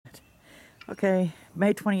Okay,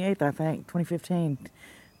 May 28th, I think, 2015.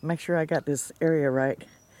 Make sure I got this area right.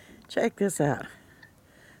 Check this out.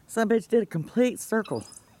 Some bitch did a complete circle.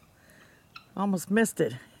 Almost missed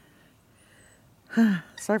it.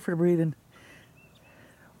 Sorry for the breathing.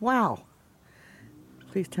 Wow.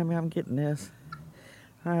 Please tell me I'm getting this.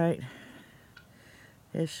 All right.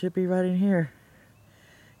 It should be right in here.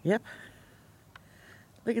 Yep.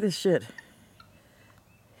 Look at this shit.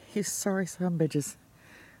 You sorry son bitches.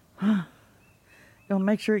 Gonna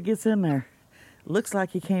make sure it gets in there. Looks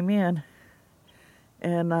like he came in.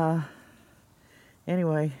 And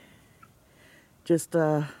anyway, just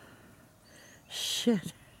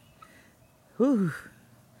shit. Whew.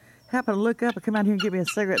 Happened to look up and come out here and get me a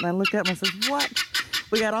cigarette, and I look up and I said, what?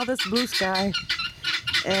 We got all this blue sky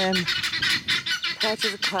and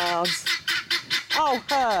patches of clouds. Oh,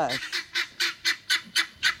 hush.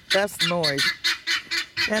 That's the noise.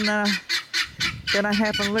 And then I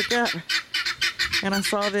happened to look up and I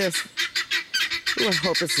saw this. Ooh, I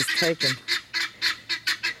hope this is taken.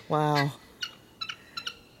 Wow.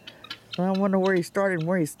 I wonder where he started and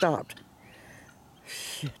where he stopped.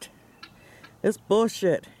 Shit. It's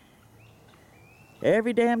bullshit.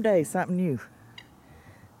 Every damn day, something new.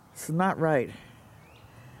 It's not right.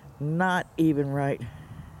 Not even right.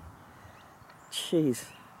 Jeez.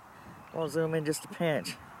 I'll zoom in just a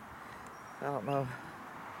pinch. I don't know.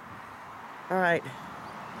 All right.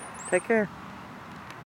 Take care.